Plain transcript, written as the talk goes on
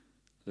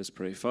Let's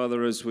pray.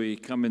 Father, as we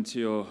come into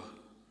your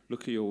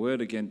look at your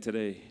word again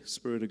today,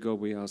 Spirit of God,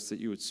 we ask that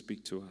you would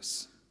speak to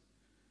us.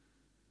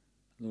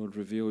 Lord,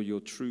 reveal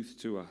your truth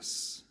to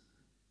us.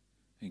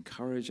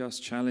 Encourage us,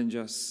 challenge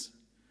us,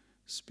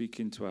 speak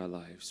into our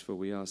lives. For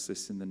we ask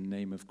this in the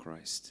name of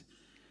Christ.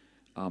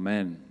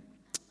 Amen.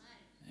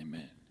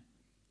 Amen.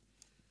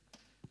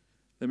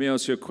 Let me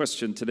ask you a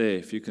question today,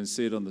 if you can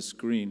see it on the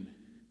screen.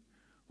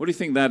 What do you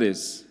think that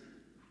is?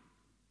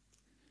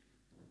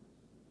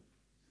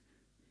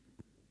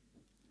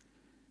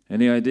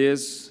 Any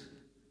ideas?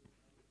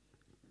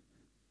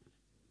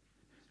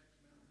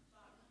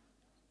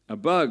 A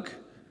bug.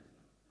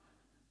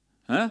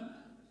 Huh?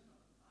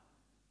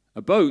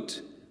 A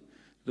boat.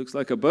 Looks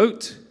like a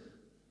boat.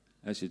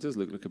 Actually, it does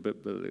look like a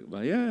bit,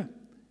 but yeah.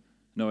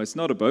 No, it's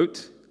not a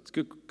boat. It's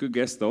a good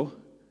guess, though.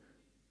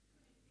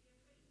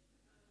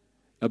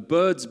 A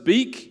bird's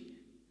beak.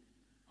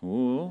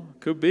 Oh,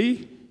 could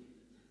be.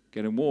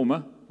 Getting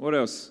warmer. What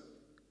else?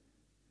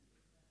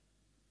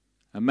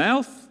 A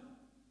mouth.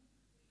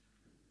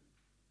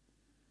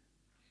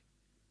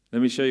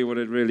 Let me show you what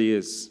it really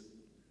is.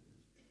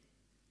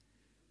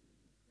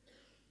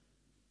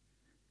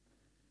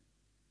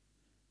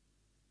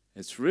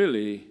 It's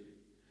really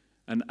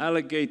an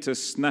alligator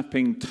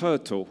snapping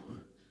turtle.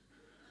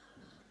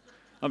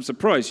 I'm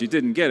surprised you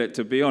didn't get it,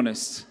 to be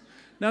honest.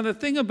 Now, the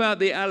thing about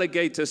the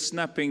alligator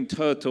snapping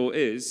turtle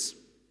is,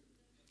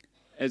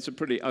 it's a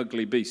pretty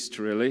ugly beast,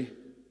 really.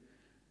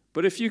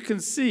 But if you can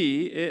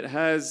see, it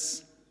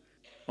has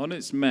on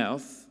its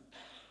mouth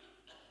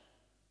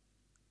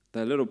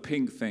that little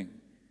pink thing.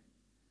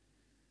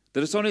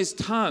 That it's on its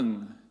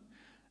tongue.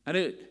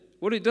 And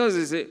what it does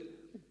is it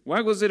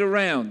waggles it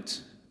around.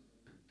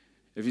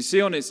 If you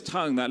see on its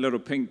tongue that little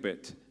pink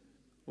bit,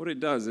 what it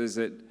does is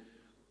it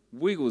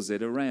wiggles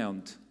it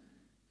around.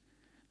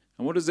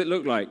 And what does it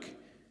look like?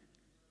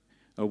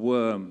 A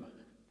worm.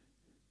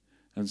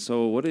 And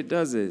so what it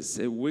does is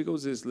it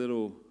wiggles this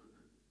little,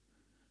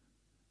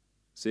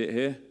 see it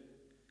here?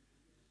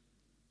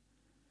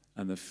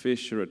 And the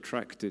fish are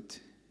attracted.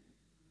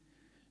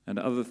 And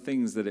other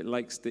things that it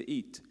likes to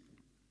eat.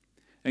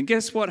 And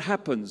guess what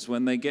happens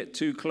when they get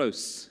too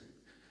close?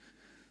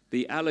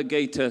 The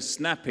alligator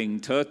snapping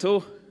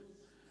turtle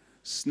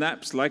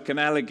snaps like an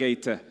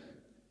alligator.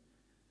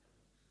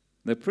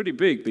 They're pretty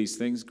big, these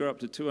things, grow up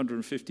to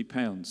 250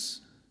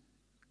 pounds.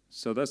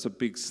 So that's a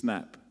big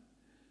snap.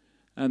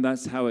 And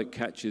that's how it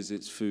catches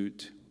its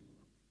food.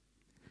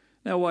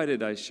 Now, why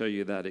did I show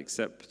you that,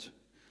 except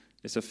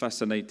it's a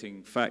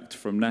fascinating fact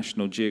from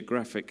National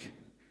Geographic.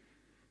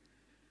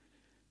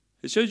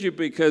 It shows you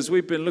because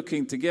we've been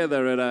looking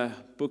together at a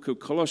book of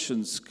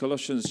Colossians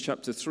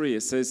chapter 3.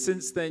 It says,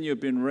 "Since then you have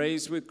been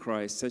raised with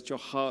Christ, set your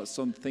hearts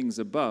on things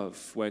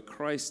above, where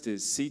Christ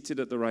is seated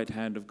at the right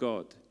hand of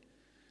God.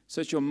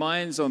 Set your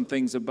minds on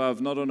things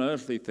above, not on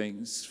earthly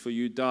things, for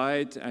you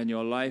died and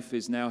your life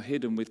is now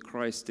hidden with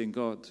Christ in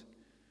God.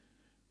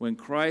 When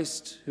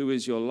Christ, who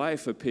is your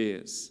life,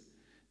 appears,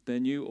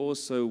 then you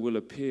also will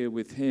appear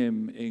with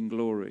him in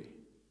glory."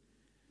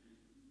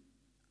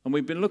 And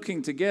we've been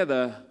looking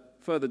together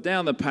further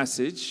down the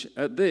passage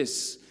at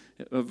this,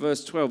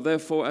 verse 12.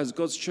 "Therefore, as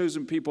God's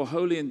chosen people,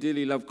 holy and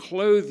dearly loved,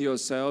 clothe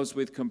yourselves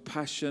with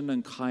compassion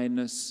and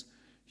kindness,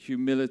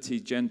 humility,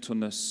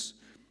 gentleness,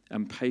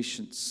 and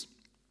patience."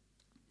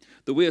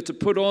 That we are to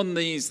put on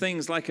these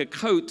things like a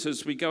coat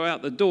as we go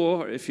out the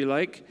door, if you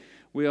like.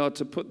 We are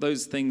to put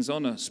those things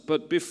on us.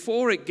 But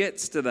before it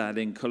gets to that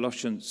in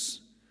Colossians,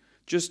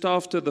 just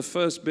after the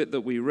first bit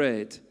that we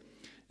read,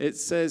 it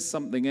says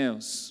something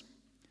else.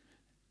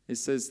 It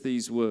says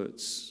these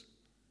words,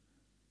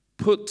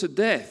 "Put to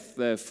death,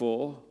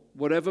 therefore,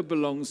 whatever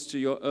belongs to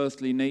your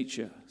earthly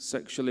nature,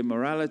 sexual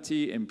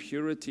immorality,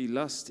 impurity,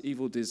 lust,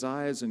 evil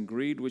desires, and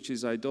greed, which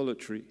is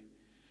idolatry.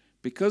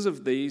 Because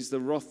of these, the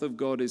wrath of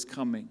God is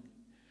coming.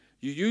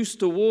 You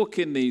used to walk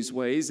in these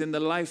ways in the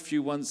life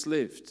you once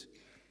lived.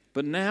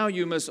 But now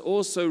you must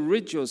also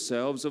rid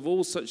yourselves of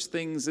all such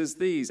things as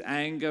these: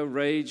 anger,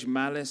 rage,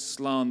 malice,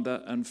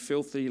 slander, and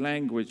filthy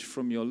language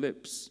from your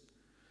lips.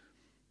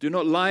 Do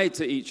not lie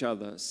to each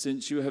other,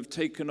 since you have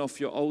taken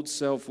off your old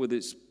self with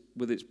its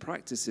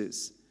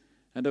practices,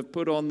 and have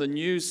put on the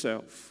new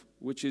self,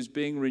 which is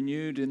being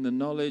renewed in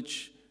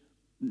knowledge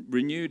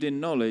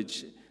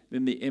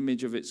in the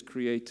image of its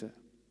creator.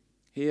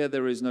 Here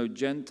there is no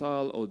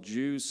Gentile or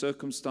Jew,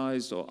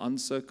 circumcised or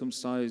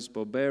uncircumcised,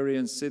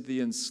 barbarian,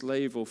 Scythian,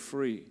 slave or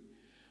free,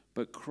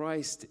 but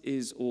Christ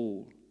is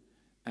all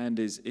and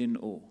is in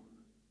all."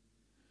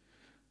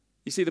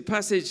 You see, the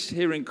passage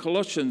here in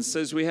Colossians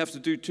says we have to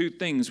do two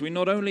things. We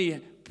not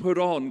only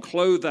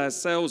clothe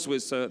ourselves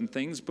with certain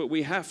things, but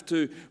we have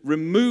to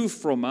remove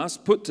from us,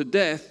 put to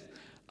death,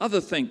 other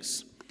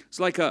things.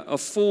 It's like a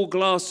full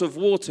glass of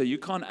water. You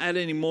can't add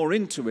any more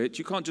into it.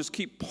 You can't just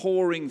keep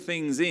pouring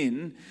things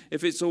in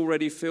if it's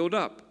already filled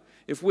up.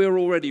 If we're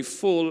already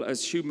full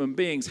as human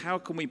beings, how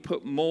can we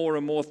put more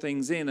and more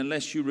things in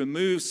unless you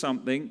remove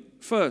something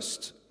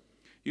first?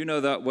 You know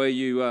that where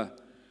you...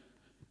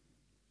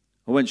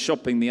 I went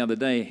shopping the other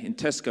day in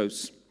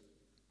Tesco's,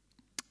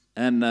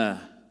 and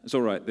It's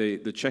all right. The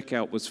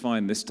checkout was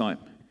fine this time.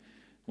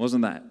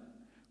 Wasn't that?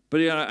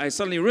 But I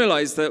suddenly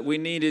realized that we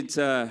needed,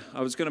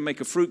 I was going to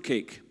make a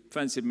fruitcake.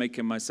 Fancied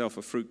making myself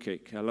a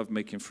fruitcake. I love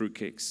making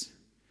fruitcakes.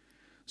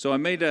 So I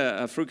made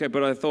a fruitcake,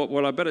 but I thought,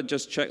 well, I better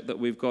just check that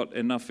we've got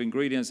enough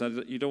ingredients.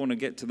 You don't want to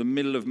get to the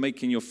middle of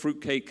making your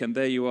fruitcake, and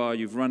there you are,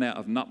 you've run out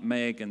of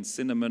nutmeg and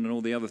cinnamon and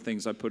all the other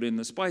things I put in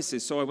the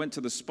spices. So I went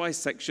to the spice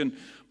section,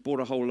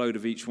 bought a whole load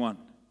of each one.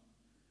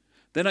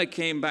 Then I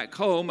came back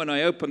home, and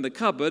I opened the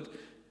cupboard,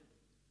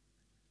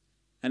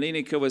 and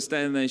Inika was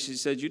standing there, and she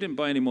said, you didn't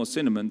buy any more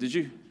cinnamon, did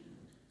you?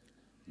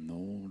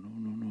 No.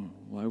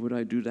 Why would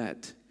I do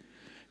that?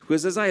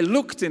 Because as I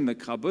looked in the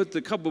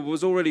cupboard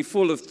was already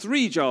full of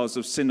 3 jars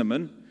of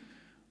cinnamon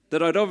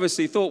that I'd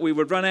obviously thought we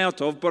would run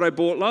out of, but I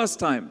bought last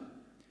time.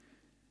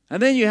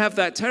 And then you have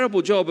that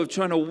terrible job of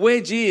trying to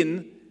wedge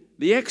in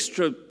the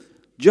extra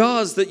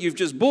jars that you've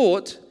just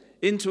bought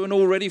into an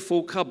already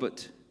full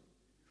cupboard.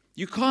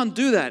 You can't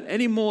do that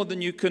any more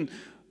than you can,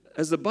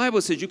 as the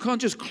Bible says, you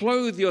can't just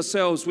clothe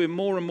yourselves with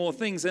more and more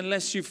things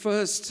unless you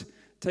first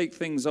take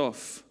things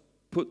off,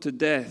 put to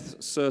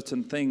death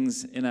certain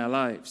things in our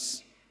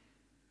lives.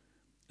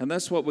 And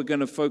that's what we're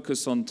going to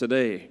focus on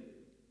today.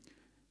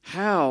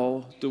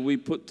 How do we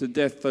put to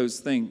death those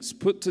things?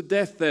 Put to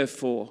death,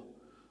 therefore,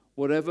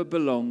 whatever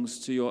belongs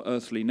to your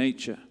earthly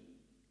nature.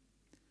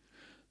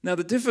 Now,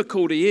 the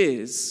difficulty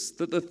is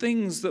that the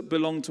things that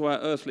belong to our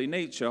earthly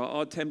nature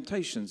are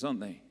temptations,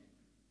 aren't they?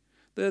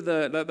 They're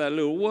that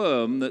little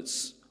worm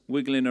that's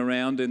wiggling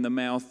around in the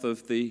mouth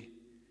of the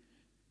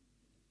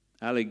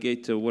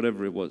alligator,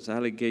 whatever it was,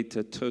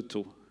 alligator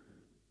turtle,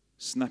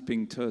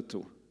 snapping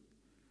turtle.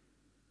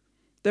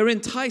 They're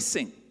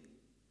enticing.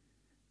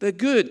 They're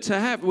good to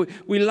have.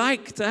 We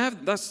like to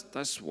have.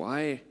 That's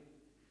why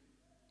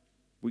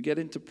we get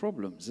into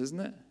problems,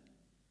 isn't it?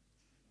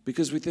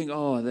 Because we think,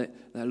 oh,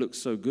 that looks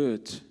so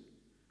good.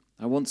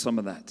 I want some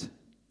of that.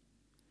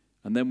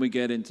 And then we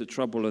get into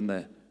trouble and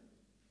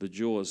the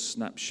jaws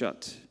snap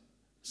shut,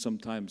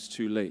 sometimes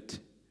too late.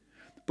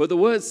 But the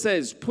word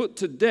says, put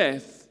to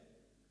death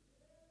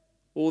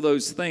all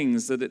those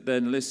things that it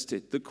then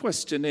listed. The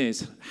question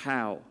is,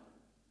 how?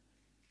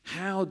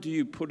 How do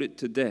you put it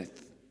to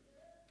death?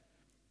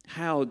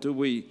 How do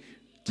we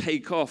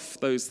take off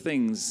those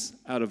things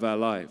out of our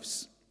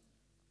lives?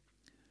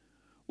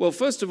 Well,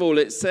 first of all,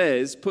 it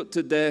says, put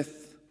to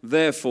death,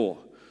 therefore.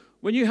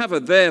 When you have a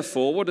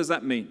therefore, what does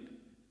that mean?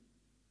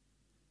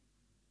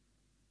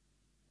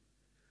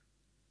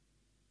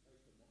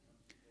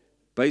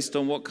 Based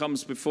on what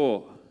comes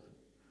before.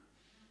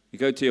 You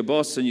go to your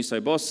boss and you say,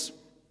 boss,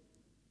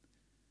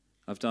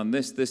 I've done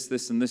this,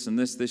 and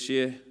this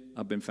year.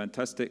 I've been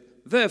fantastic.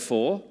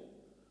 Therefore,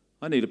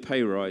 I need a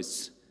pay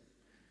rise.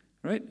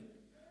 Right?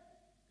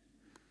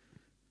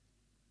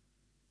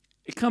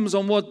 It comes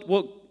on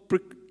what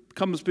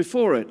comes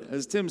before it,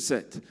 as Tim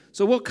said.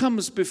 So what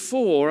comes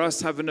before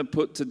us having to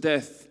put to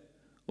death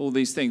all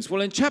these things?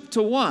 Well, in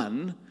chapter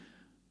 1,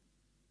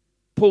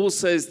 Paul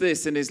says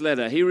this in his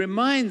letter. He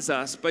reminds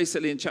us,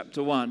 basically in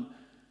chapter 1,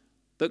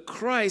 that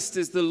Christ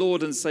is the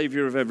Lord and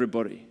Savior of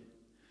everybody.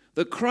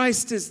 That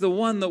Christ is the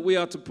one that we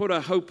are to put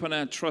our hope and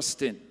our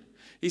trust in.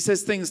 He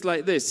says things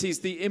like this. He's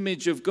the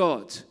image of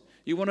God.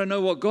 You want to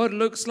know what God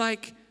looks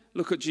like?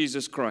 Look at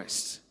Jesus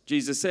Christ.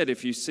 Jesus said,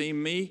 if you've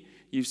seen me,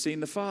 you've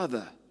seen the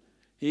Father.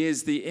 He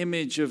is the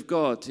image of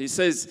God. He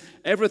says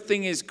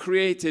everything is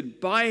created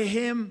by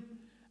him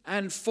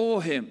and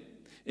for him.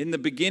 In the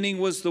beginning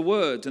was the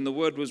Word, and the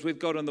Word was with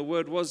God, and the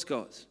Word was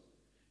God.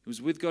 It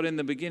was with God in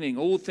the beginning.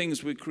 All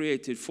things were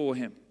created for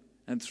him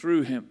and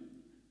through him.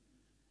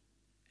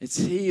 It's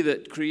he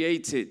that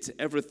created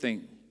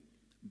everything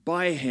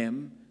by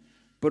him,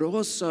 but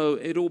also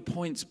it all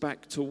points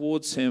back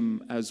towards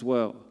him as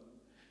well.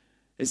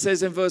 It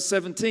says in verse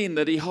 17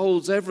 that he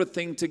holds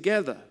everything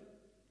together.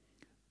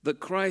 That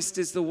Christ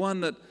is the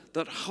one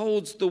that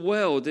holds the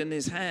world in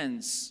his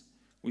hands.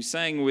 We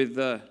sang with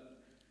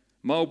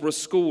Marlborough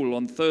School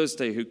on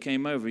Thursday who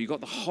came over. He got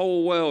the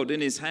whole world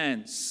in his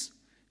hands.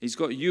 He's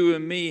got you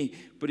and me,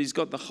 but he's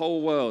got the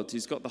whole world.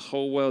 He's got the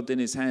whole world in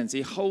his hands.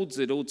 He holds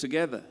it all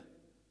together.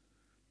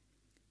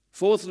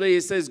 Fourthly,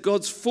 it says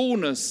God's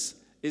fullness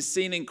is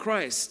seen in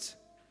Christ.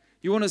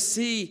 You want to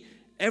see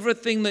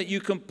everything that you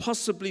can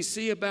possibly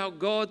see about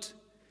God?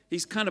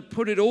 He's kind of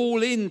put it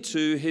all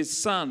into his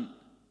Son.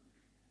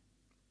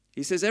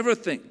 He says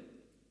everything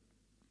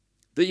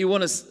that you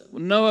want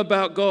to know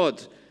about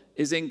God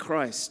is in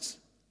Christ.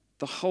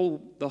 The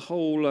whole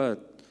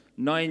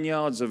 9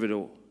 yards of it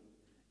all.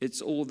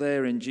 It's all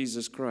there in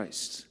Jesus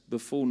Christ, the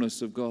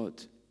fullness of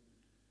God.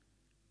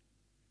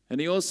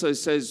 And he also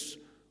says,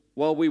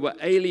 while we were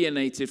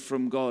alienated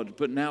from God,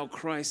 but now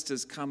Christ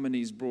has come and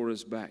he's brought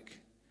us back.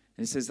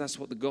 And he says that's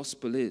what the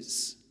gospel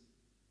is.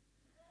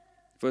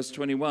 Verse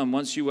 21,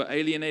 once you were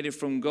alienated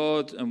from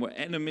God and were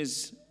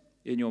enemies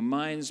in your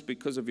minds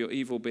because of your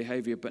evil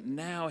behavior, but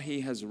now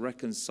he has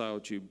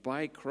reconciled you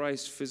by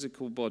Christ's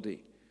physical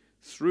body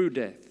through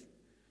death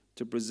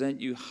to present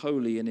you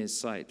holy in his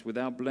sight,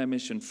 without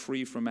blemish and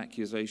free from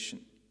accusation.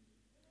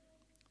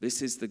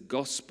 This is the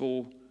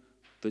gospel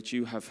that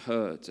you have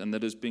heard and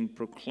that has been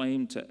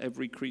proclaimed to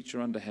every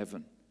creature under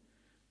heaven,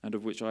 and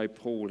of which I,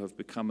 Paul, have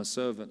become a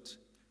servant.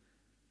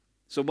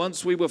 So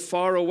once we were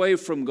far away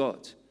from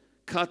God,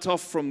 cut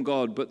off from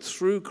God, but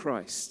through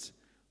Christ,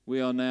 we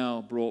are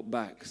now brought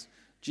back.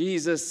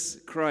 Jesus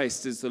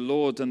Christ is the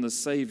Lord and the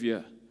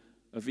Savior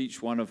of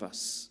each one of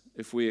us,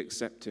 if we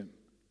accept him.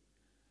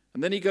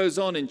 And then he goes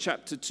on in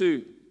chapter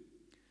 2.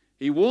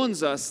 He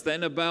warns us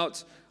then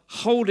about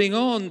holding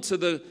on to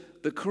the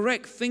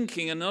correct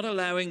thinking and not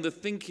allowing the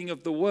thinking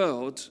of the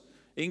world,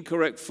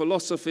 incorrect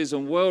philosophies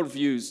and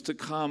worldviews to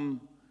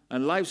come,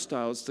 and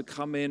lifestyles to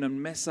come in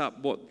and mess up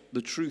what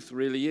the truth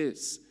really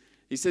is.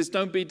 He says,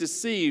 don't be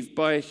deceived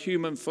by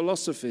human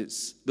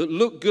philosophies that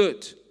look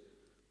good,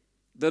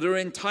 that are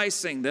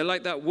enticing. They're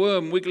like that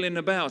worm wiggling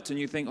about, and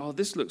you think, oh,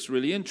 this looks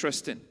really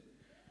interesting.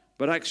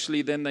 But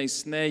actually, then they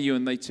snare you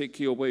and they take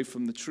you away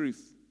from the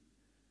truth.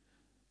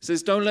 He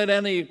says, don't let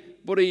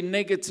anybody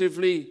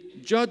negatively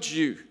judge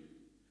you.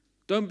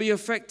 Don't be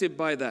affected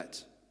by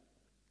that.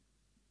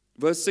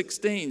 Verse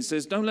 16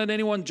 says, don't let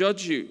anyone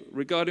judge you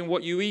regarding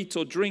what you eat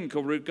or drink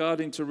or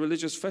regarding to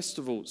religious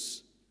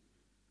festivals.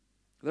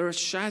 They're a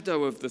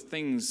shadow of the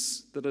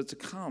things that are to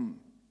come,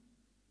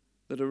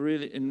 that are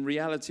really in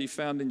reality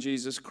found in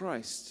Jesus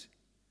Christ.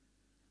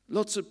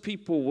 Lots of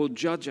people will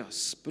judge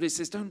us, but he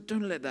says, don't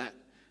let that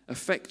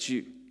affect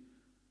you.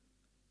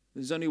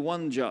 There's only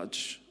one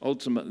judge,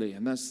 ultimately,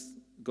 and that's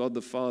God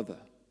the Father.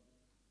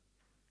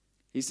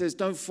 He says,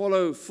 don't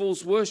follow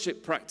false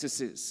worship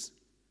practices.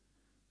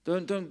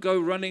 Don't go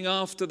running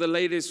after the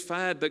latest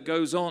fad that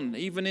goes on,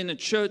 even in the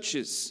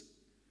churches.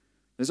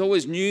 There's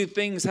always new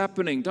things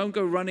happening. Don't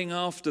go running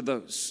after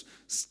those.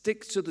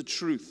 Stick to the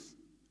truth.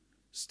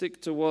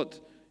 Stick to what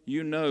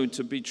you know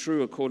to be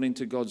true according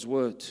to God's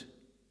word.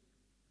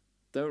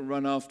 Don't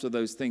run after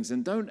those things.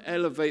 And don't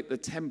elevate the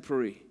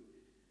temporary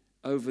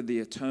over the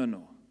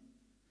eternal.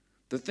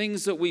 The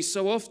things that we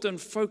so often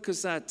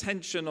focus our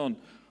attention on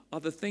are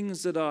the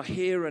things that are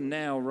here and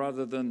now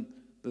rather than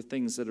the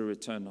things that are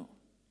eternal.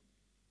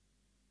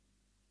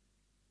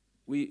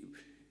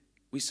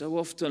 We so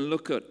often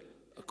look at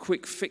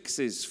quick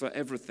fixes for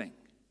everything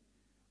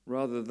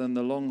rather than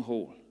the long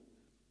haul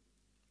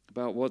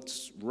about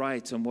what's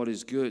right and what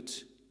is good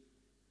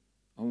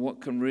and what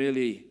can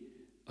really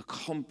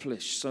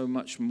accomplish so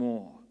much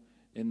more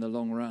in the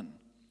long run.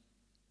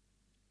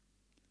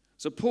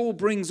 So Paul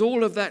brings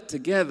all of that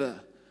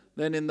together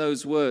then in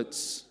those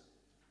words.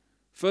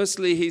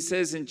 Firstly, he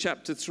says in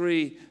chapter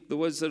 3, the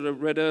words that I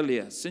read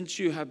earlier, since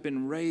you have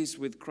been raised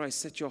with Christ,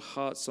 set your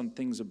hearts on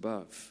things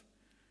above,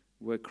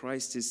 where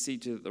Christ is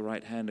seated at the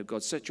right hand of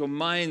God. Set your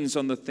minds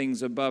on the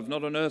things above,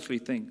 not on earthly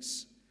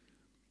things.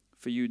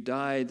 For you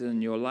died,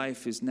 and your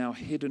life is now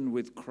hidden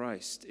with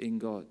Christ in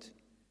God.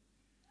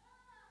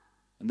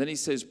 And then he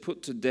says,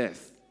 put to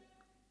death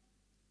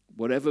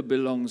whatever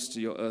belongs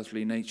to your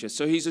earthly nature.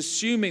 So he's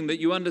assuming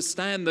that you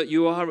understand that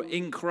you are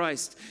in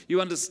Christ.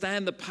 You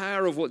understand the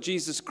power of what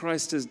Jesus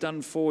Christ has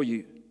done for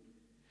you.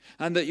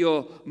 And that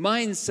your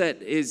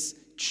mindset is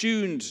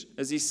tuned,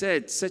 as he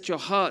said, set your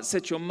heart,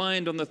 set your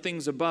mind on the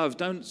things above.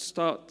 Don't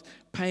start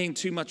paying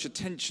too much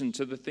attention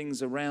to the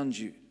things around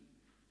you.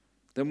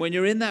 Then when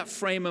you're in that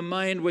frame of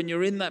mind, when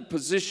you're in that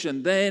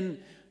position, then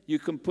you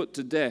can put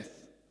to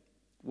death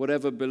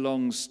whatever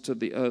belongs to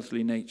the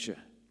earthly nature.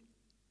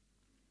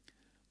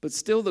 But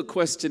still the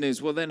question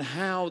is, well then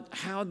how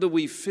do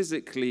we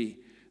physically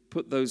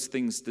put those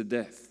things to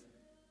death?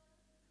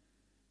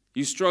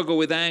 You struggle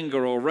with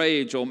anger or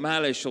rage or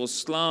malice or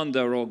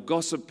slander or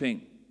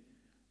gossiping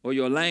or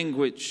your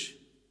language.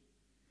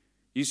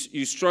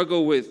 You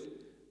struggle with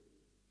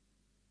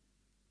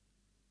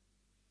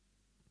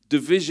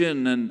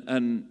division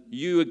and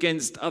you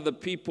against other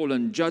people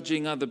and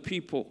judging other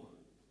people.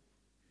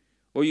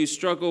 Or you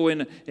struggle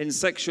in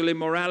sexual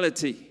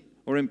immorality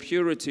or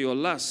impurity or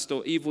lust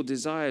or evil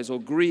desires or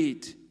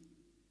greed.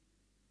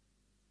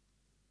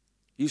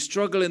 You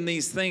struggle in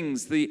these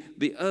things, the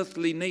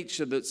earthly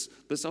nature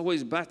that's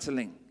always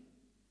battling.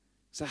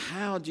 So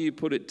how do you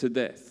put it to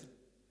death?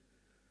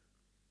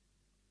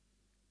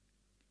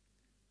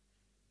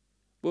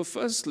 Well,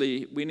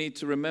 firstly, we need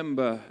to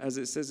remember, as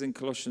it says in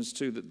Colossians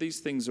 2, that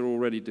these things are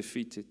already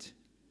defeated.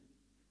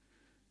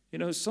 You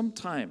know,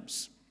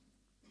 sometimes,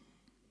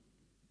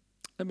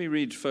 let me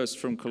read first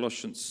from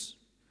Colossians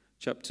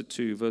chapter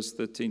 2, verse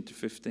 13 to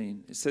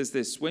 15. It says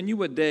this, when you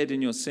were dead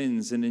in your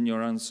sins and in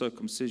your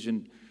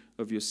uncircumcision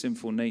of your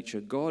sinful nature,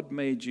 God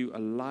made you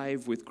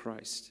alive with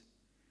Christ.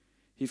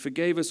 He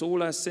forgave us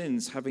all our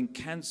sins, having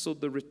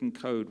cancelled the written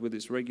code with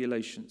its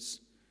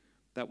regulations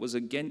that was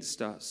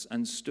against us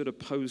and stood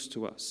opposed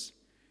to us.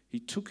 He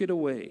took it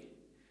away,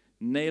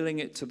 nailing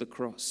it to the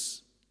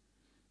cross.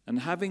 And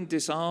having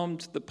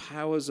disarmed the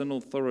powers and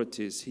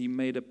authorities, he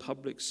made a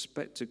public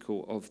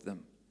spectacle of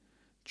them,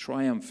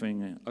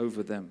 triumphing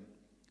over them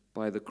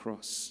by the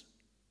cross.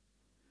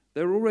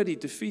 They're already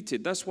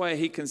defeated. That's why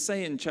he can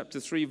say in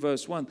chapter 3,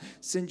 verse 1,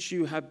 since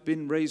you have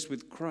been raised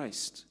with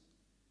Christ,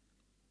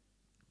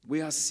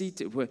 we are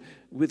seated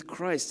with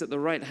Christ at the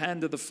right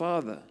hand of the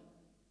Father.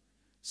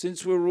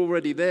 Since we're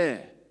already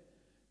there,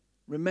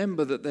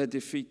 Remember that they're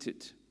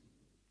defeated.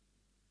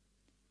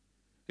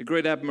 A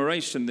great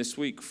admiration this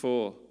week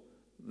for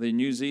the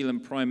New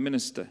Zealand Prime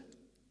Minister,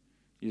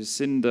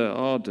 Jacinda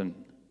Ardern.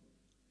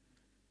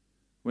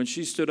 When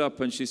she stood up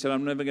and she said,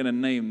 I'm never going to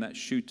name that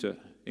shooter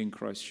in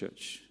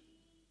Christchurch.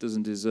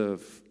 Doesn't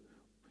deserve.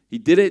 He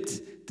did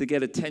it to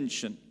get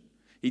attention.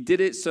 He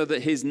did it so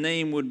that his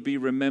name would be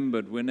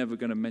remembered. We're never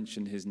going to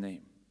mention his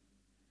name.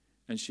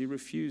 And she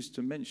refused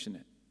to mention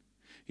it.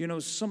 You know,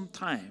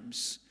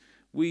 sometimes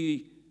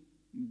we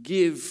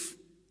give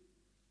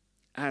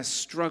our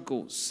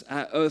struggles,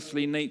 our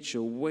earthly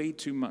nature, way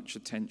too much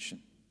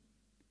attention.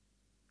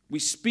 We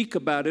speak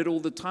about it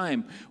all the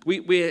time. We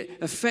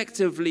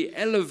effectively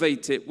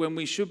elevate it when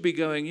we should be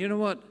going, you know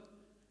what?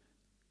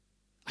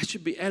 I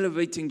should be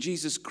elevating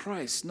Jesus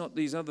Christ, not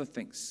these other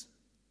things.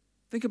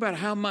 Think about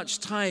how much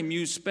time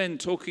you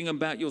spend talking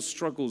about your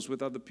struggles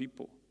with other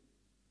people.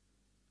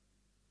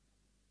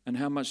 And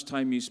how much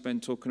time you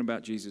spend talking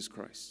about Jesus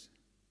Christ.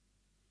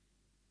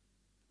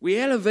 We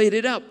elevate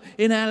it up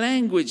in our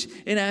language,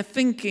 in our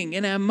thinking,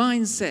 in our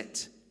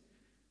mindset.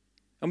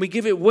 And we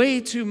give it way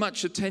too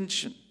much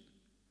attention.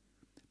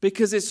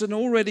 Because it's an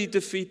already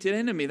defeated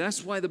enemy.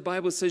 That's why the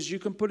Bible says you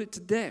can put it to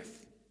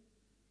death.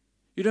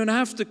 You don't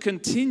have to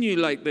continue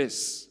like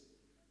this.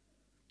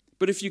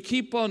 But if you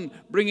keep on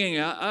bringing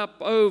it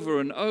up over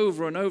and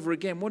over and over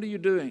again, what are you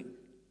doing?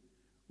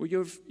 Well,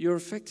 you're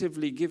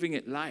effectively giving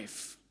it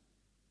life.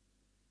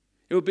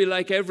 It would be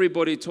like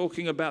everybody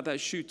talking about that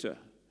shooter,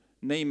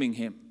 naming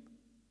him.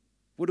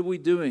 What are we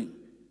doing?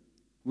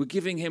 We're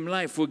giving him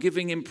life. We're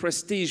giving him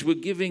prestige. We're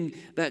giving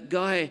that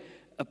guy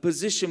a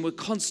position. We're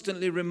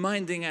constantly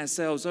reminding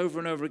ourselves over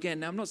and over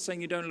again. Now, I'm not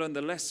saying you don't learn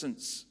the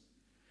lessons.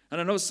 And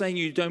I'm not saying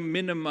you don't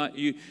minimize,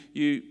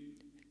 you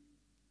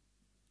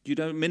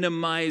don't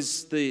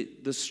minimize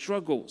the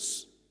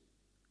struggles.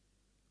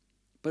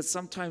 But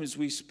sometimes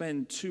we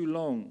spend too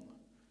long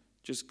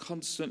just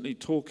constantly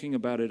talking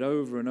about it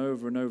over and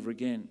over and over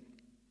again,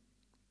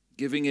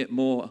 giving it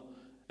more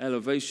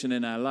elevation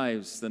in our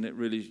lives than it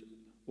really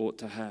ought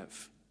to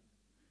have.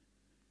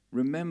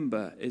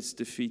 Remember, it's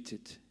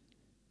defeated.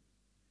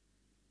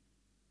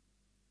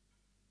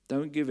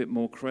 Don't give it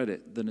more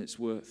credit than it's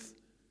worth.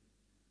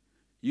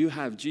 You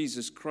have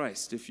Jesus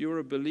Christ. If you're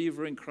a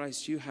believer in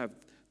Christ, you have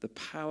the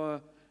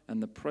power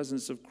and the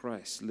presence of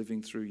Christ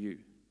living through you.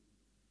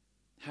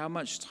 How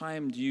much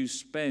time do you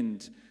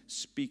spend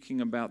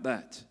speaking about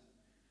that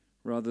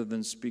rather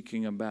than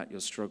speaking about your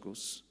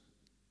struggles?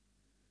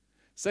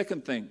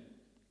 Second thing,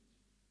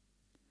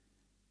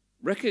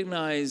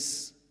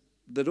 recognize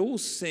that all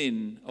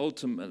sin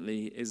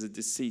ultimately is a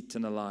deceit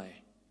and a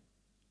lie.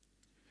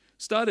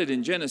 Started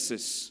in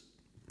Genesis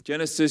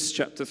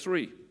chapter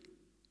 3.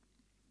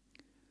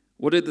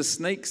 What did the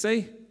snake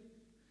say?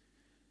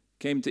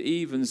 Came to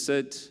Eve and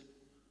said,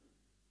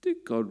 did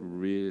God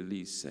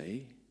really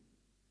say?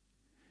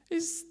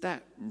 Is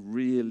that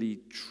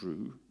really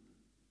true?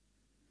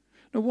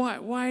 Now,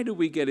 why do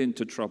we get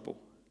into trouble?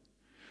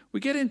 We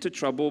get into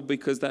trouble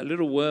because that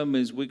little worm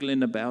is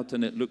wiggling about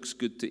and it looks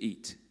good to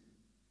eat.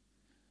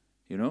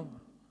 You know,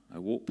 I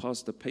walk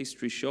past a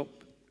pastry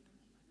shop.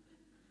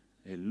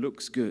 It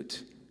looks good.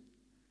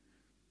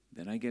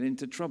 Then I get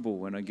into trouble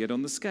when I get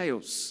on the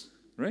scales,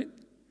 right?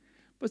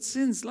 But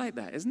sin's like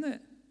that, isn't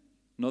it?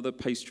 Not that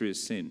pastry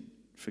is sin.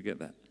 Forget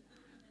that.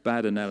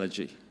 Bad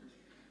analogy.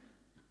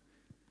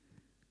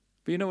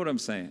 But you know what I'm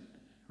saying,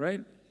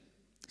 right?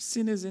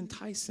 Sin is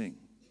enticing.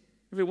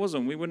 If it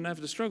wasn't, we wouldn't have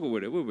to struggle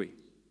with it, would we?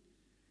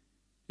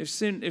 If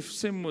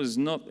sin was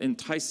not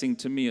enticing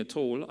to me at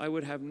all, I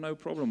would have no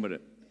problem with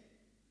it.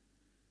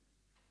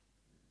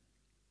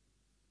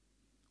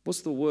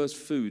 What's the worst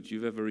food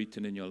you've ever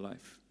eaten in your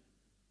life?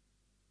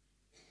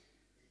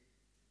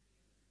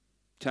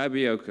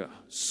 Tapioca.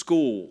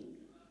 School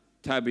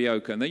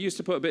tapioca. And they used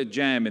to put a bit of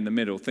jam in the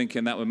middle,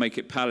 thinking that would make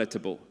it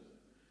palatable.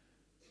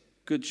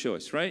 Good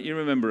choice, right? You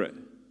remember it.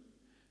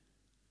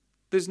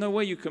 There's no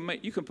way you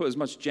can put as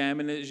much jam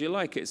in it as you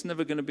like. It's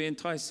never going to be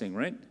enticing,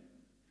 right?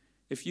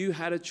 If you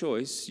had a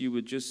choice, you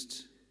would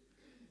just...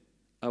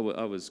 I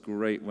was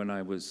great when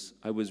I was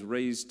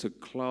raised to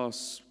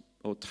class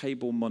or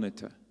table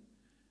monitor.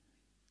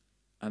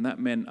 And that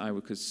meant I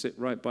could sit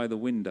right by the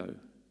window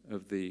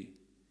of the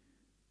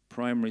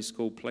primary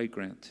school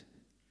playground.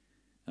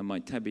 And my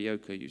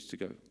tapioca used to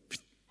go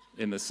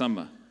in the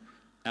summer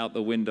out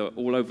the window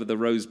all over the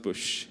rose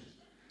bush.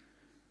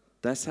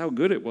 That's how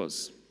good it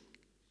was.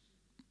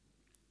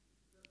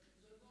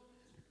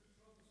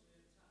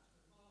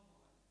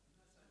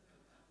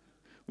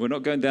 We're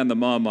not going down the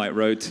Marmite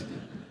road.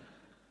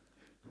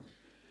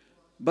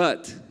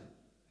 But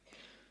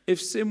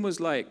if sin was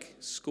like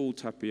school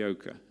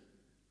tapioca,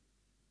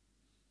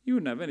 you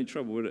wouldn't have any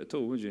trouble with it at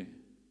all, would you?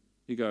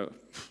 You go,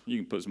 you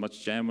can put as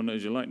much jam on it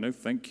as you like. No,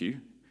 thank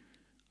you.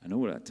 I know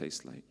what that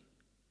tastes like.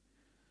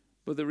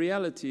 But the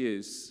reality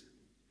is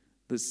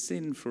that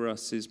sin for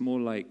us is more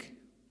like,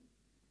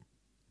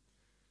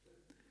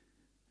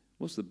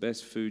 what's the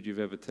best food you've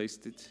ever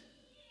tasted?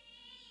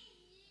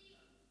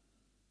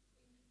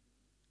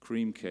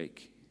 Cream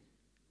cake.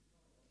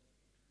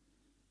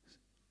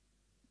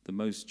 the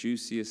most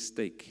juiciest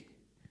steak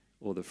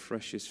or the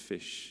freshest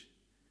fish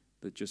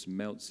that just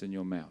melts in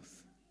your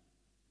mouth.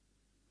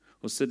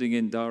 Or sitting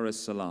in Dar es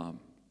Salaam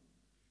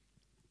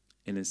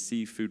in a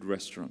seafood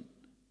restaurant.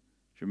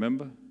 Do you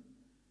remember?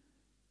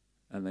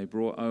 And they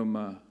brought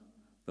Omar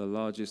the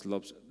largest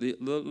lobster. The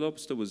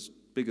lobster was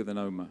bigger than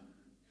Omar.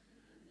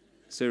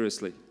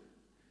 Seriously.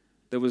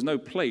 There was no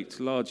plate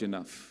large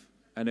enough,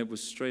 and it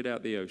was straight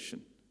out the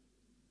ocean.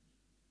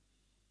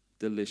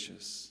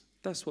 Delicious.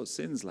 That's what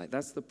sin's like.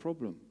 That's the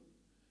problem.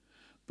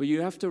 But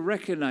you have to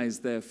recognize,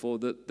 therefore,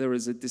 that there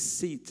is a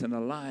deceit and a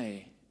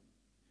lie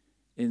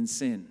in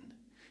sin.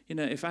 You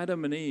know, if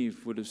Adam and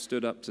Eve would have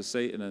stood up to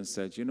Satan and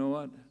said, you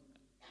know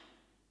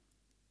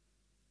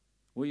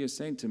what you're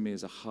saying to me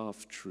is a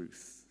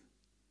half-truth,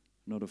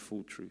 not a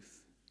full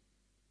truth.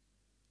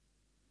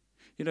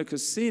 You know,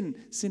 because sin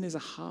is a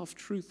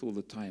half-truth all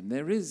the time.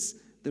 There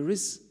is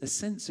a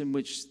sense in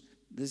which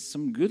there's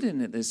some good in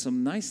it. There's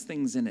some nice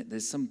things in it.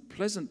 There's some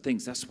pleasant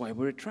things. That's why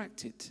we're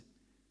attracted.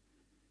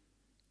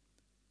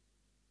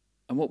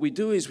 And what we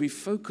do is we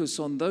focus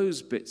on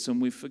those bits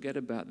and we forget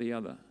about the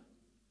other.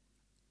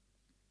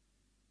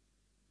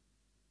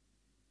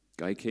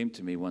 Guy came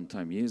to me one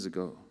time years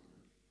ago.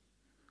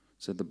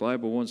 Said, the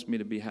Bible wants me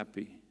to be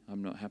happy.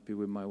 I'm not happy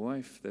with my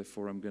wife,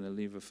 therefore I'm going to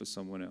leave her for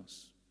someone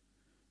else.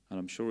 And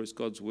I'm sure it's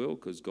God's will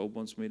because God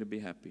wants me to be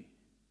happy.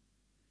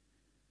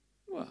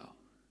 Well,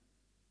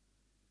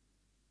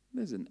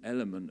 there's an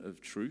element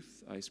of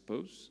truth, I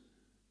suppose.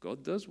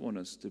 God does want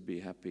us to be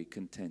happy,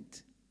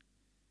 content.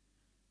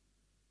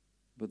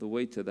 But the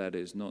way to that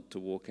is not to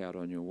walk out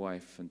on your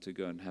wife and to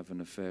go and have an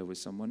affair with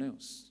someone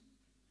else.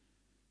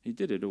 He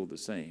did it all the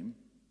same.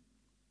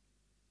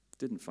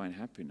 Didn't find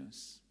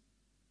happiness.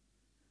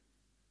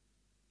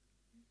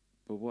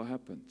 But what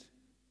happened?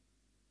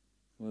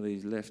 Well, he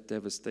left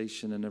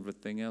devastation and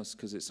everything else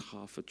because it's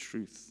half a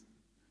truth.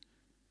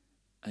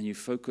 And you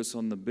focus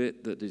on the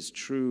bit that is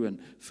true and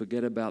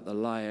forget about the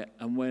lie.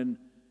 And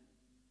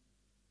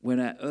when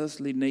our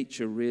earthly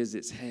nature rears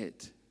its head,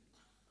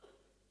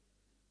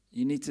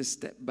 you need to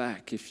step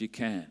back if you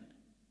can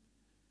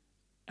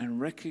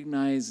and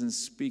recognize and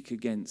speak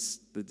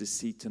against the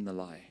deceit and the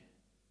lie.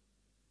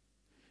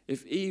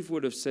 If Eve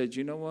would have said,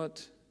 you know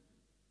what?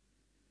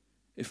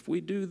 If we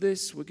do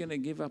this, we're going to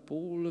give up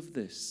all of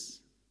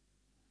this.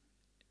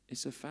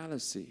 It's a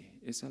fallacy.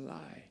 It's a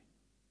lie.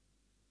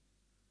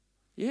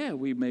 Yeah,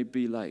 we may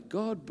be like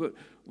God, but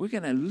we're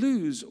going to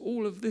lose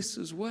all of this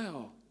as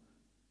well.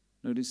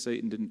 Notice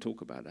Satan didn't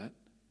talk about that.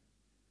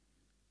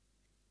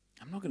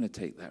 I'm not going to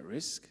take that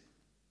risk.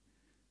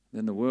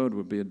 Then the world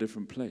would be a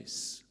different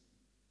place.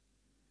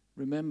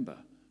 Remember.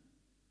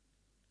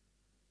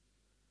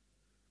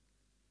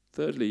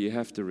 Thirdly, you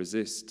have to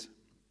resist.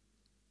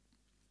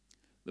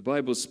 The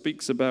Bible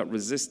speaks about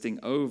resisting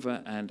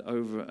over and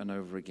over and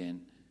over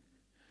again.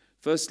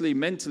 Firstly,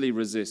 mentally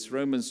resist.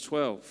 Romans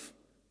 12.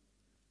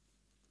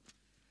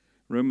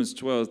 Romans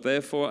 12,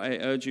 therefore I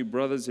urge you,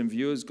 brothers, in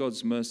view of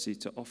God's mercy,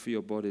 to offer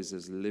your bodies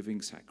as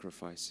living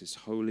sacrifices,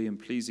 holy and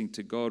pleasing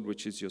to God,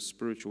 which is your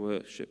spiritual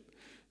worship.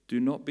 Do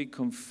not be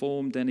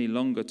conformed any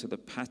longer to the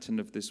pattern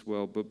of this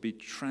world, but be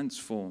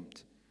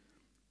transformed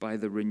by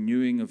the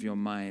renewing of your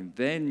mind.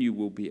 Then you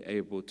will be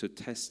able to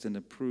test and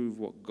approve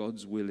what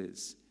God's will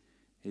is,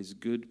 his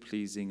good,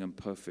 pleasing, and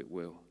perfect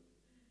will.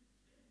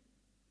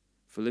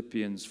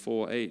 Philippians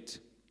 4:8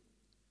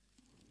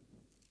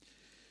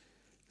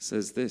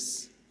 says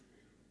this,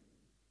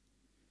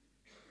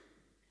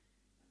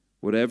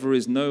 whatever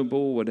is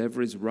noble,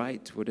 whatever is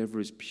right, whatever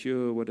is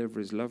pure,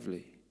 whatever is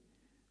lovely,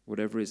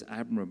 whatever is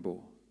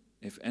admirable,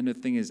 if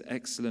anything is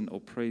excellent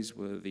or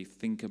praiseworthy,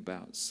 think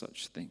about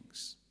such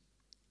things.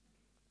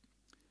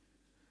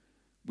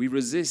 We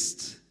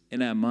resist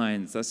in our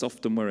minds. That's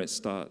often where it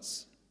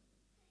starts.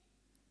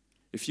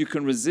 If you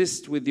can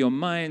resist with your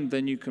mind,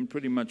 then you can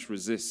pretty much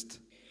resist.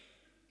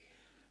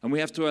 And we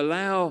have to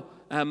allow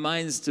our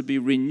minds to be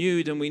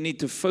renewed, and we need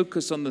to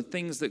focus on the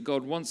things that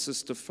God wants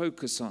us to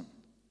focus on.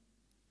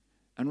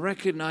 And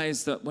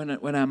recognize that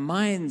when our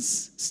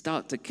minds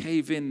start to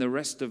cave in, the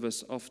rest of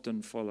us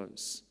often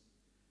follows.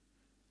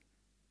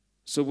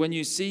 So when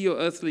you see your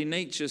earthly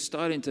nature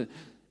starting to,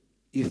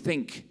 you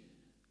think,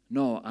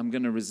 no, I'm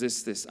going to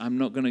resist this. I'm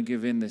not going to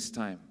give in this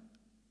time.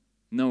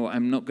 No,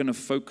 I'm not going to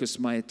focus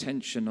my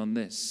attention on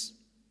this.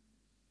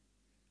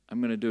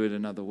 I'm going to do it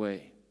another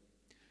way.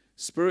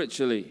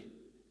 Spiritually,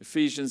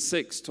 Ephesians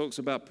 6 talks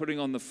about putting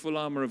on the full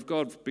armor of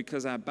God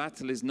because our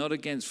battle is not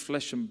against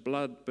flesh and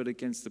blood, but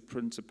against the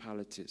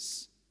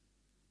principalities.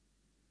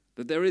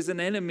 That there is an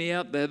enemy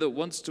out there that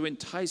wants to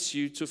entice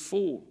you to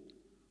fall.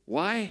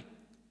 Why?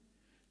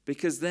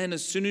 Because then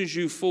as soon as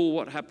you fall,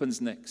 what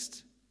happens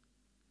next?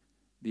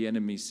 The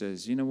enemy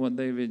says, you know what,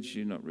 David,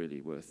 you're not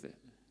really worth it.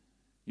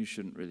 You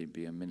shouldn't really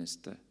be a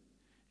minister.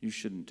 You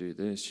shouldn't do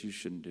this. You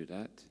shouldn't do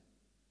that.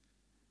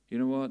 You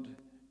know what?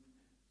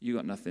 You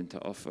got nothing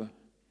to offer.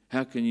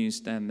 How can you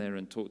stand there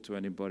and talk to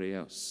anybody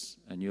else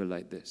and you're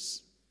like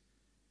this?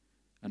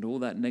 And all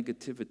that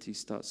negativity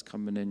starts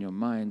coming in your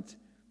mind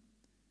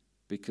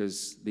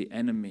because the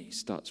enemy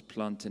starts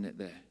planting it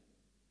there.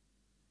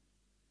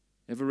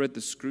 Ever read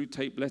the Screw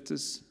Tape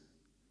Letters?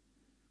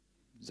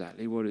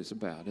 Exactly what it's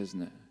about,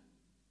 isn't it?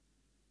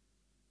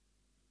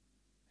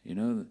 You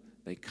know,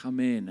 they come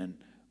in and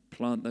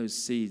plant those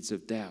seeds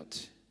of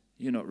doubt.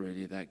 You're not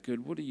really that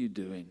good. What are you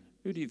doing?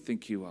 Who do you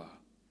think you are?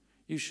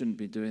 You shouldn't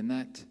be doing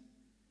that.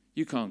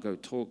 You can't go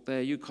talk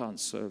there. You can't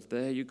serve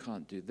there. You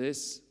can't do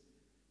this.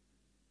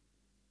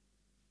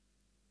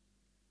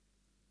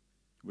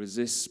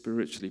 Resist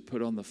spiritually.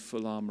 Put on the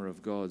full armor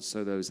of God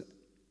so those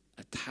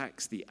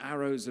attacks, the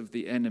arrows of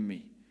the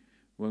enemy,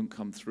 won't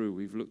come through.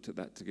 We've looked at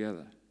that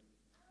together.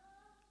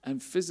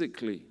 And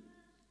physically,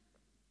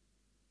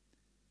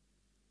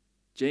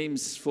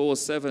 James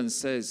 4:7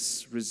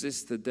 says,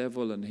 resist the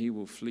devil and he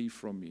will flee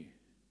from you.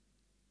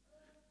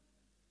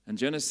 And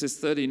Genesis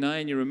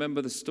 39, you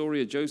remember the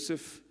story of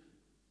Joseph?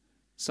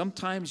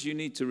 Sometimes you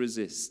need to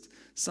resist.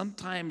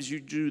 Sometimes you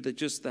do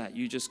just that.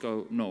 You just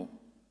go, no.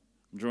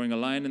 I'm drawing a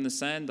line in the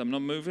sand. I'm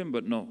not moving,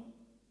 but no.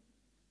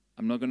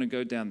 I'm not going to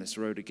go down this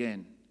road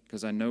again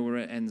because I know where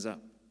it ends up.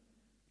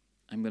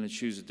 I'm going to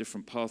choose a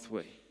different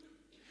pathway.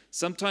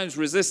 Sometimes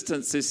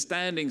resistance is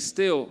standing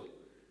still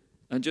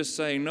and just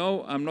saying,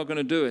 no, I'm not going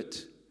to do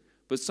it.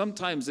 But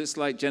sometimes it's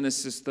like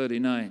Genesis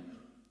 39. Do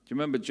you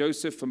remember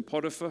Joseph and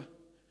Potiphar?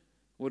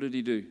 What did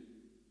he do?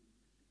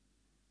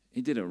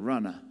 He did a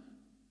runner.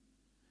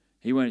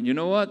 He went, you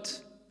know what?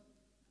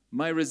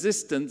 My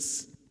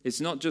resistance is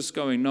not just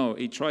going, no.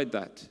 He tried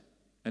that,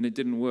 and it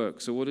didn't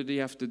work. So what did he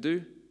have to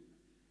do?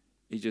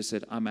 He just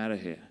said, I'm out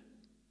of here,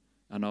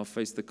 and I'll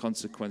face the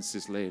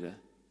consequences later.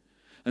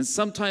 And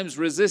sometimes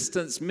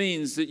resistance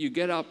means that you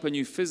get up and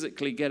you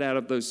physically get out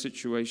of those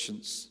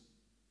situations.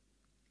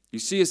 You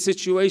see a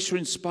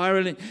situation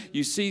spiraling.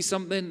 You see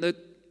something that,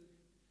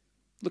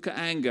 look at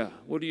anger.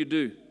 What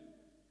do?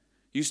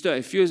 You start,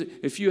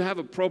 if you have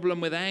a problem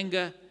with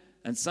anger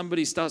and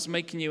somebody starts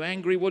making you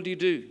angry, what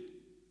do?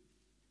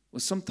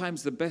 Well,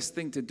 sometimes the best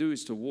thing to do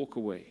is to walk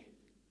away.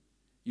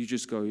 You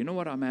just go, you know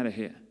what, I'm out of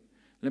here.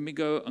 Let me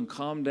go and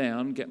calm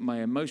down, get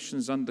my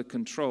emotions under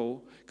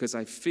control, because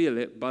I feel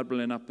it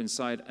bubbling up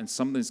inside and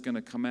something's going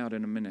to come out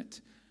in a minute.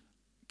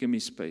 Give me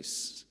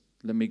space.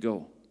 Let me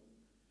go.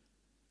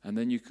 And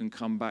then you can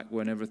come back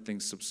when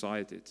everything's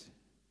subsided.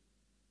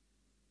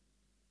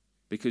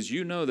 Because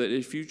you know that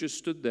if you just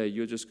stood there,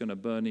 you're just going to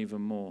burn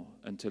even more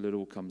until it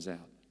all comes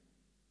out.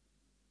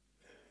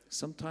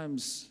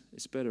 Sometimes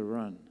it's better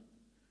run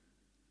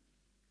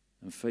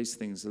and face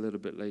things a little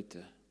bit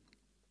later.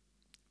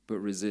 But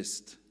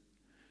resist.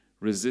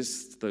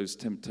 Resist those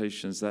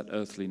temptations, that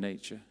earthly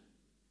nature.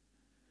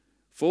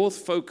 Fourth,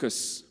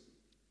 focus.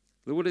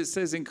 Look what it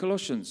says in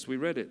Colossians. We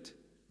read it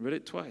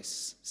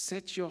twice.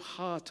 Set your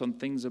heart on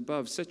things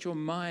above. Set your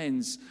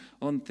minds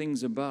on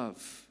things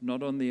above,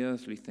 not on the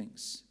earthly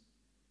things.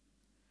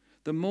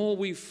 The more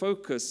we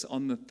focus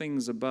on the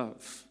things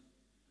above,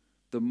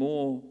 the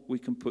more we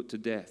can put to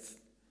death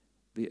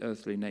the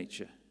earthly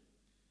nature.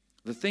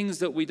 The things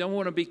that we don't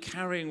want to be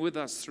carrying with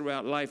us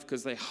throughout life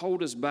because they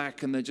hold us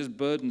back and they're just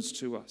burdens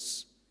to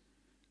us.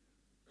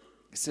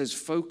 It says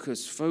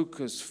focus,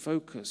 focus,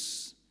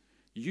 focus.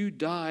 You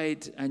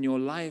died and your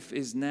life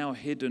is now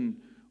hidden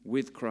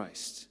with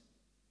Christ.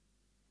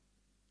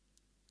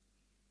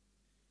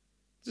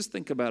 Just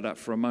think about that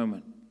for a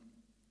moment.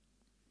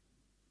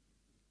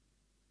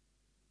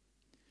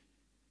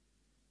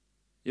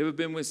 You ever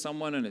been with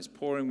someone and it's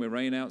pouring with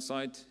rain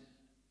outside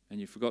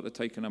and you forgot to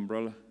take an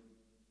umbrella?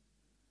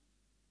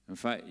 In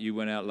fact, you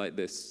went out like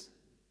this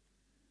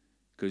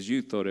because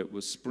you thought it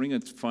was spring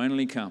had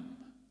finally come.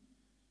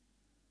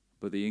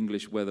 But the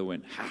English weather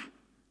went, ha!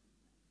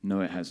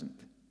 No, it hasn't.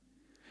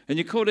 And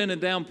you're caught in a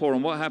downpour,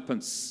 and what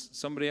happens?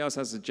 Somebody else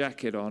has a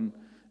jacket on,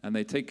 and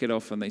they take it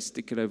off and they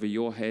stick it over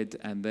your head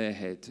and their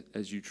head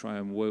as you try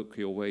and work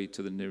your way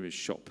to the nearest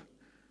shop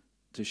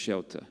to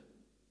shelter.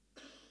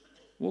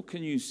 What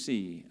can you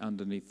see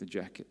underneath the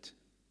jacket?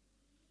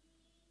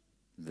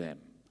 Them.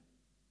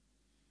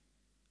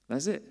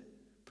 That's it.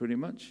 Pretty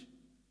much.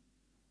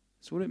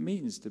 That's what it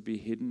means to be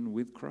hidden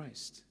with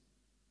Christ.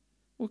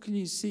 What can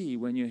you see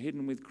when you're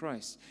hidden with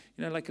Christ?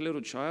 You know, like a little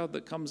child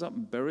that comes up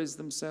and buries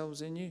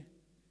themselves in you.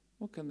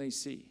 What can they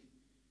see?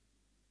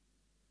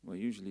 Well,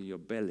 usually your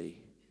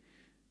belly,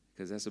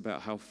 because that's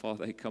about how far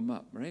they come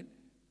up, right?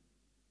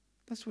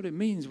 That's what it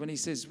means when he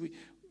says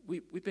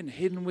we've been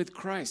hidden with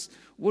Christ.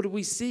 What do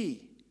we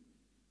see?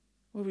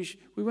 Well,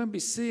 we won't be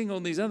seeing all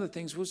these other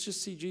things. We'll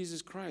just see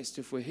Jesus Christ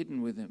if we're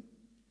hidden with him.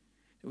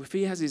 If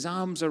he has his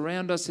arms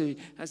around us, he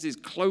has his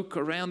cloak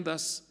around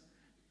us,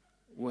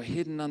 we're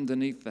hidden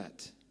underneath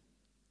that.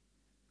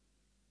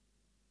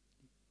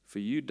 For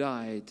you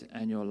died,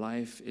 and your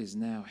life is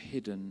now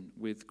hidden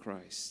with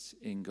Christ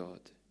in God.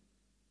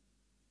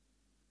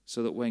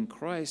 So that when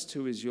Christ,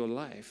 who is your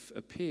life,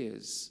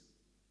 appears,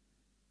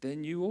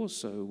 then you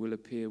also will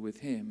appear with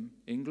him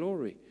in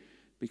glory.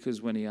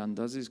 Because when he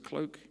undoes his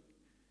cloak,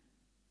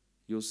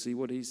 you'll see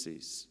what he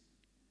sees.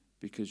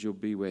 Because you'll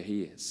be where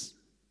he is.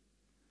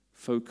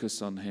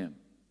 Focus on him.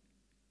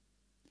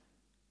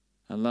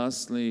 And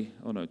lastly,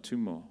 two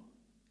more.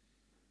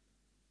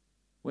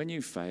 When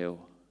you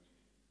fail,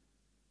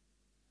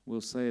 We'll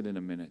say it in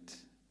a minute.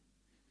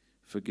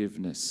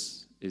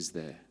 Forgiveness is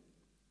there.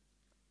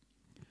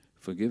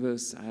 Forgive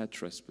us our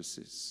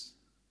trespasses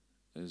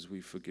as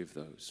we forgive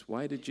those.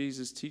 Why did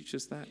Jesus teach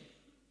us that?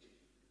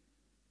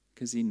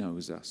 Because he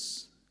knows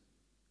us.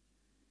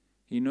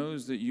 He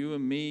knows that you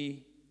and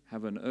me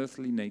have an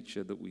earthly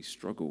nature that we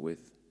struggle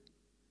with.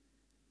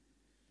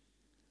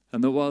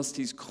 And that whilst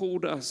he's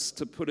called us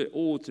to put it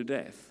all to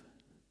death,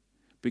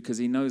 because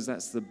he knows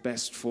that's the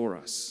best for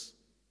us,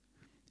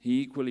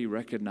 he equally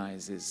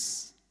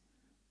recognizes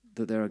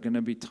that there are going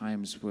to be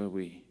times where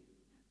we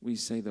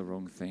say the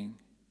wrong thing.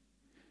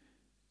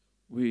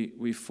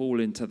 We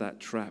fall into that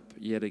trap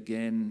yet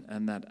again,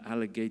 and that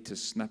alligator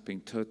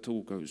snapping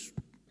turtle goes.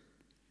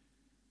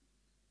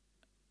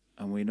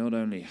 And we not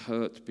only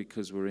hurt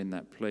because we're in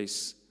that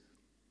place,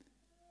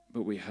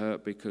 but we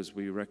hurt because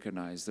we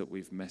recognize that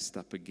we've messed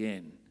up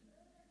again.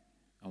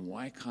 And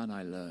why can't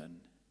I learn?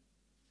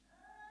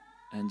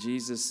 And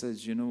Jesus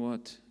says, you know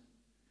what?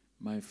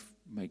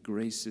 My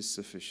grace is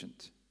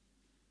sufficient.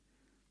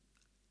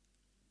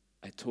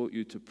 I taught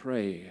you to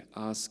pray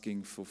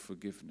asking for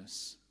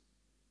forgiveness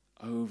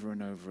over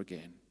and over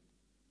again.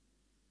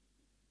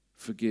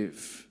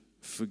 Forgive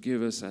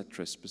us our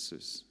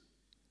trespasses.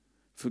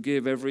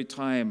 Forgive every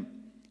time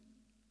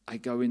I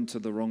go into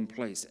the wrong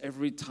place,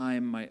 every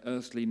time my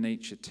earthly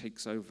nature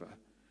takes over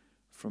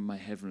from my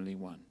heavenly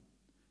one.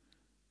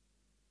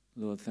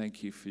 Lord,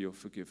 thank you for your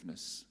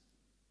forgiveness.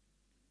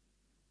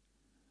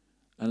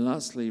 And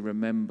lastly,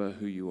 remember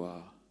who you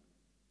are.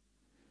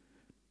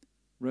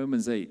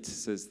 Romans 8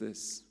 says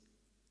this: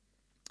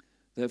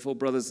 therefore,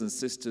 brothers and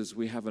sisters,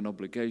 we have an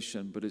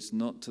obligation, but it's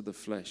not to the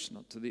flesh,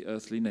 not to the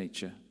earthly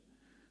nature,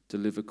 to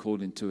live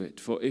according to it.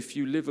 For if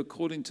you live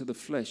according to the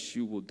flesh,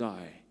 you will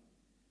die.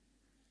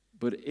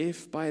 But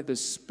if by the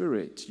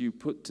Spirit you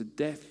put to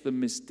death the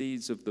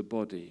misdeeds of the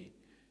body,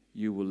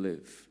 you will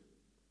live.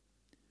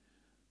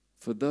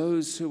 For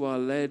those who are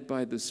led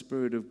by the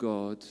Spirit of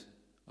God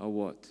are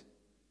what?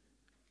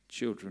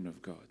 Children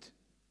of God.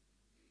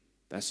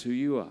 That's who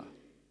you are.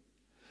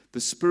 The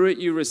Spirit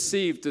you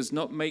received does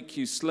not make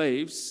you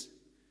slaves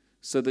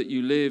so that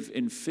you live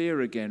in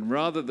fear again.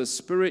 Rather, the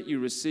Spirit you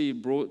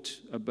received brought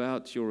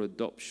about your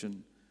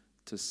adoption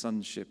to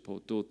sonship or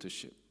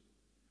daughtership.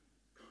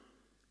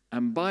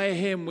 And by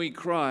him we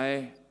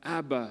cry,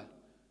 Abba,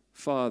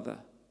 Father.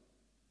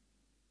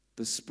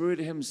 The Spirit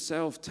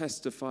himself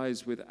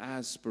testifies with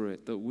our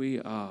spirit that we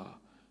are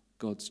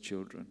God's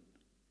children.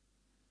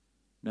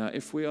 Now,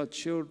 if we are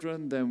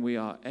children, then we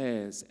are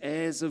heirs,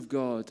 heirs of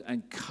God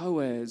and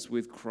co-heirs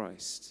with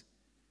Christ,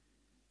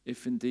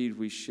 if indeed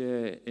we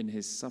share in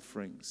his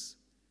sufferings,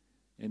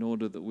 in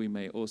order that we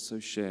may also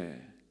share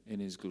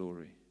in his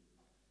glory.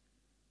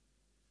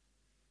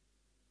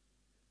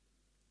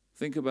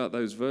 Think about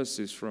those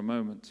verses for a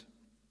moment.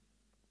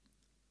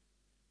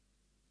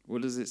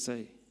 What does it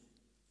say?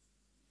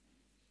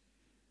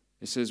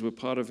 It says we're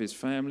part of his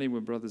family, we're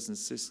brothers and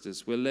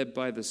sisters. We're led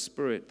by the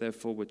Spirit,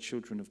 therefore we're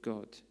children of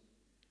God.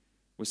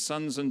 We're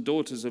sons and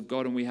daughters of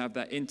God, and we have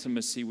that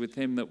intimacy with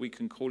him that we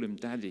can call him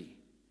Daddy.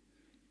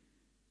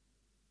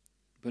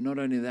 But not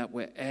only that,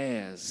 we're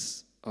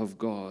heirs of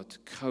God,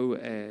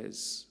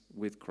 co-heirs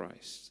with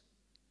Christ.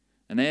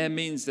 An heir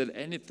means that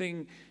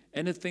anything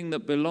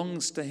that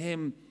belongs to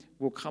him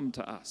will come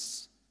to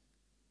us.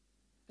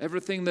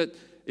 Everything that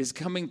is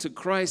coming to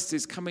Christ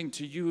is coming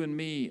to you and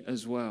me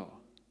as well.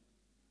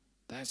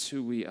 That's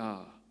who we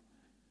are.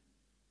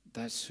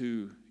 That's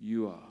who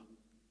you are.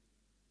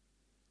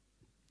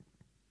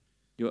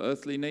 Your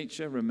earthly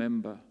nature,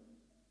 remember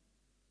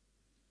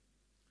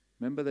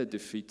they're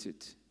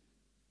defeated.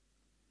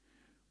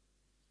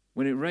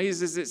 When it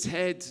raises its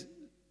head,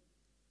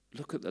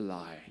 look at the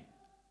lie,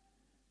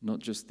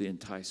 not just the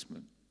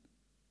enticement.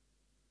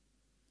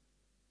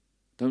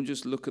 Don't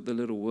just look at the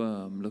little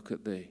worm, look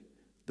at the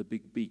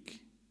big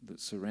beak that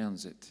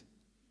surrounds it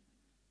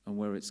and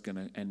where it's going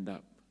to end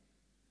up.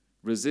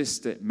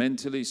 Resist it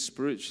mentally,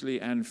 spiritually,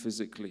 and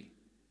physically.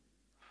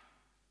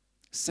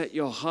 Set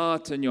your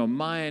heart and your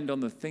mind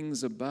on the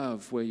things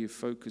above where you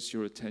focus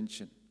your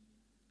attention.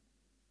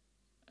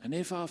 And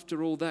if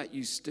after all that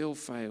you still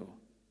fail,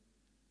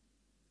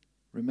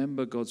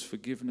 remember God's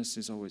forgiveness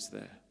is always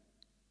there.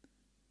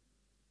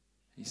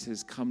 He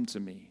says, come to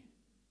me,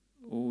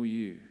 all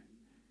you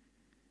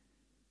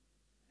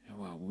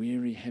who are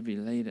weary, heavy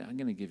laden. I'm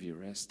going to give you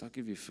rest. I'll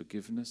give you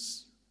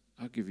forgiveness.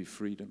 I'll give you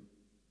freedom.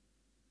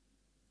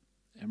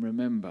 And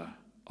remember,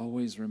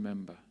 always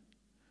remember,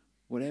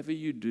 whatever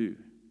you do,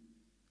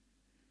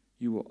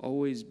 you will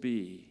always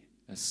be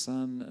a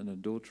son and a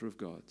daughter of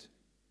God,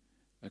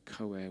 a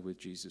co-heir with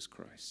Jesus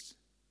Christ.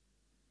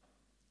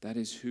 That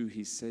is who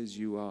he says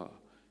you are.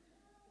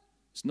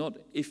 It's not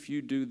if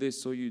you do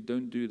this or you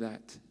don't do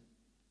that.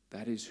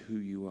 That is who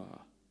you are.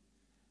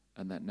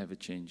 And that never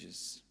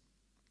changes.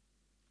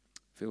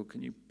 Phil,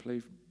 can you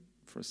play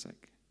for a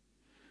sec?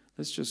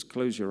 Let's just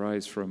close your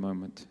eyes for a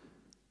moment.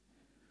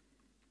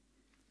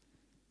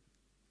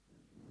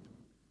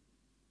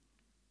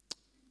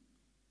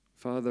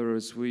 Father,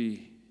 as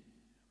we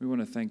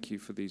want to thank you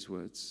for these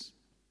words,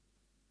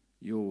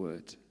 your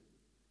word.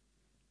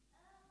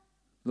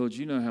 Lord,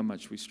 you know how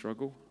much we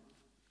struggle.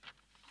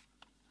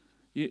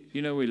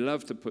 You know we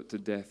love to put to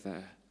death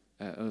our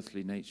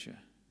earthly nature.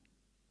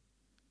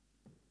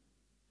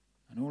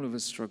 And all of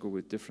us struggle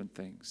with different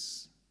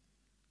things.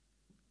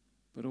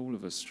 But all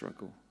of us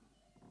struggle.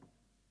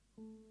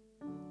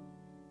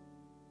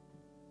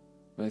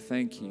 But I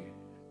thank you.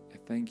 I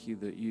thank you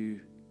that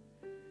you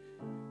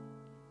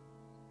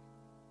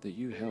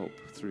help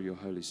through your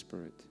Holy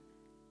Spirit.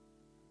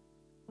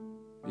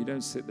 You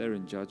don't sit there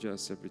and judge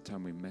us every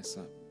time we mess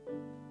up.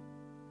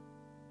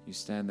 You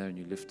stand there and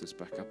you lift us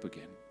back up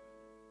again.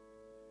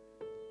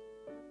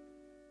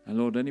 And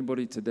Lord,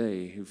 anybody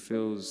today who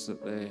feels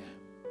that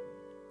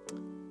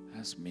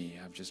that's me,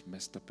 I've just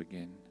messed up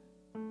again.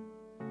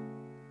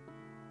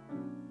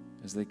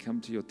 As they come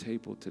to your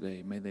table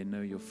today, may they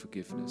know your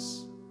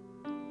forgiveness.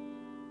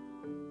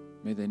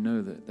 May they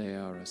know that they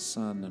are a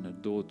son and a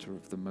daughter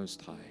of the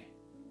Most High,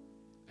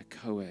 a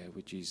co-heir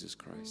with Jesus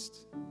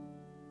Christ.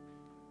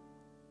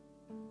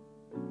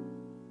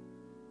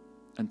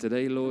 And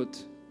today, Lord,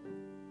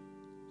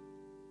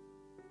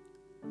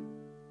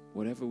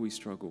 whatever we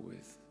struggle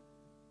with,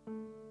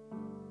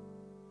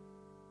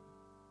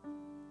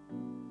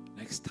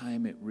 next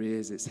time it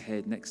rears its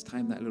head, next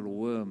time that little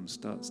worm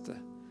starts to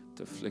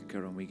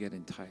flicker and we get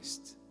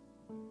enticed,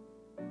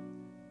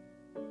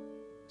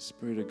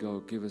 Spirit of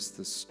God, give us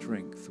the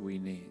strength we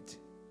need,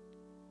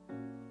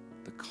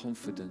 the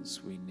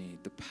confidence we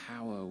need, the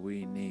power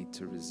we need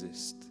to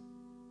resist,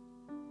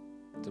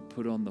 to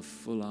put on the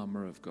full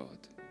armor of God.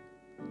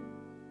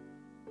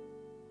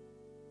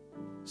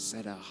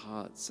 Set our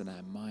hearts and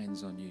our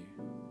minds on you.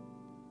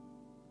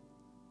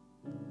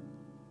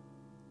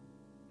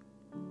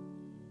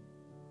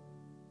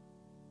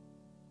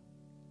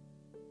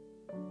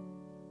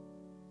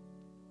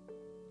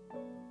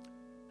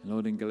 And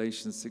Lord, in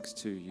Galatians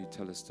 6:2, you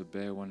tell us to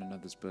bear one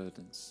another's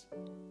burdens.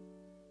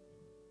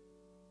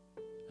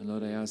 And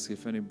Lord, I ask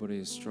if anybody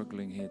is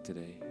struggling here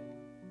today,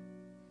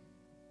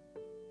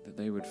 that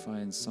they would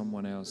find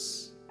someone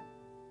else,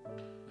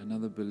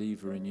 another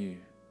believer in you,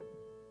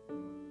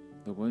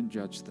 that won't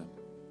judge them,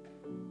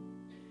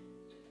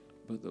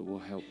 but that will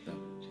help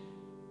them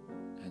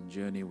and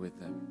journey with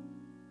them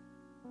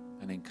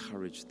and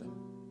encourage them.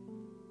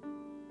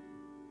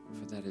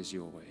 For that is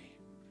your way.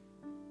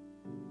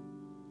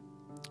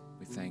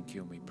 We thank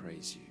you and we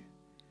praise you.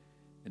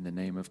 In the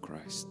name of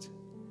Christ,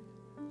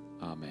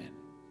 amen.